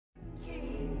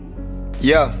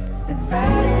Yeah.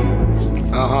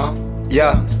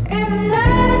 Yeah.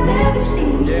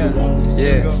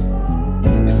 Yeah.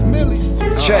 It's Millie.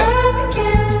 Check.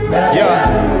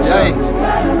 Yeah. Hey.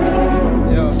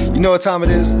 You know what time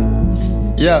it is?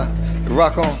 Yeah.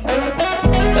 Rock on.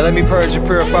 And let me purge and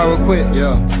purify real quick.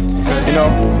 Yeah. You know,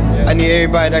 I need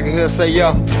everybody that can hear say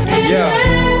yo. Yeah.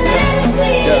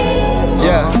 Yeah.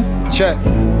 Yeah. Check.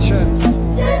 Check.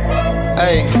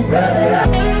 Hey.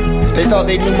 They thought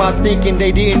they knew my thinking,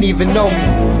 they didn't even know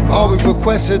me. Always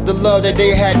requested the love that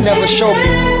they had never showed me.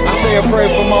 I say a prayer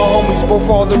for my homies, both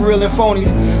all the real and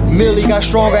phonies. Millie got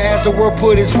stronger as the world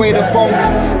put its weight up on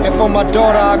me. And for my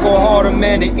daughter, I go harder,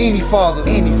 man, than any father.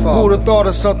 Who'd have thought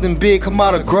of something big come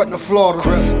out of Grutton, Florida?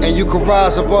 And you can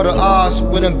rise above the odds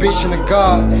with ambition and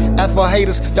God. As for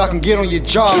haters, y'all can get on your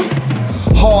job.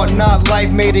 Hard knock life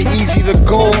made it easy to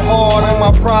go hard. On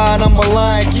my pride, I'm a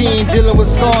lion king dealing with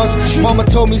scars. Mama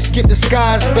told me skip the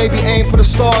skies, baby, aim for the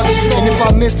stars. And if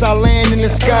I miss, I land in the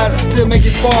skies and still make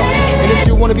it far. And if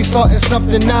you wanna be starting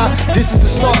something now, this is the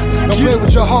start. Don't play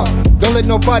with your heart, don't let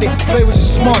nobody play with your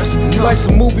smarts. Life's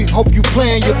a movie, hope you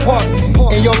playing your part.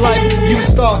 In your life, you the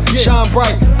star, shine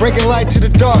bright, breaking light to the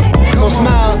dark. So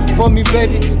smile for me,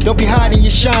 baby, don't be hiding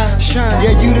your shine.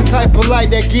 Yeah, you the type of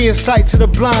light that gives sight to the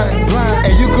blind.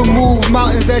 And you can move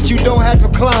mountains that you don't have to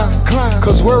climb.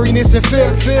 Cause worriness and fear,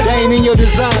 they ain't in your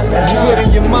design. You put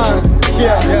in your mind.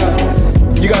 Yeah.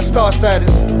 You got star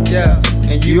status. Yeah.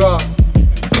 And you are.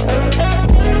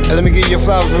 And let me give you your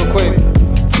flowers real quick.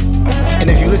 And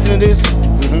if you listen to this,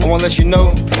 I wanna let you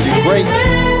know you're great.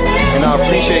 And I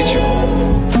appreciate you.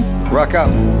 Rock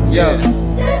out. Yeah.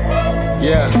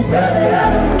 Yeah.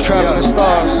 Traveling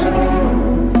stars.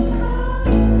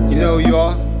 You know who you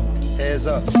are. Heads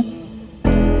up.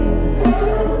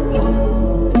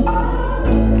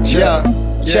 Yeah,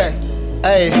 check,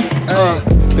 hey,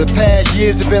 the past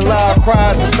years have been loud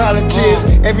cries and silent tears.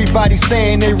 Everybody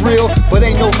saying they real, but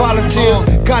ain't no volunteers.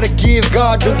 Gotta give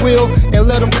God the will and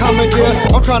let him commandeer.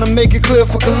 I'm trying to make it clear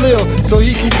for Khalil, so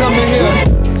he can come in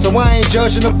here. So I ain't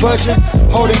judging or budging,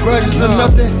 holding grudges or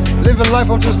nothing. Living life,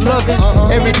 I'm just loving.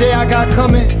 Every day I got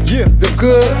coming. The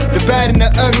good, the bad, and the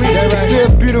ugly. It's still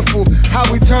beautiful how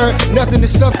we turn nothing to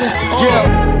something.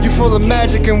 Yeah, you full of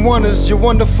magic and wonders. You're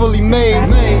wonderfully made,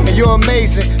 and you're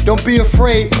amazing. Don't be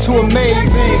afraid to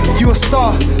amaze. You a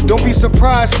star. Don't be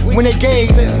surprised when they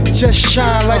gaze. Just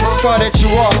shine like the star that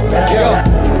you are. Yeah.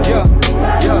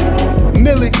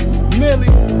 Millie.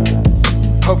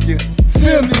 Hope you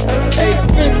feel me.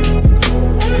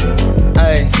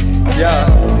 Hey, yeah,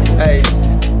 hey.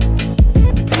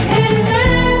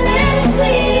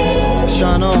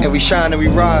 Shine on, and we shine and we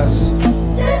rise.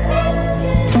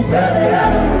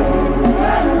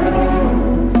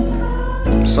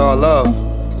 It's all love.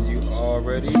 You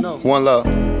already know. One love.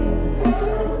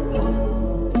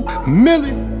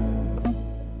 Millie.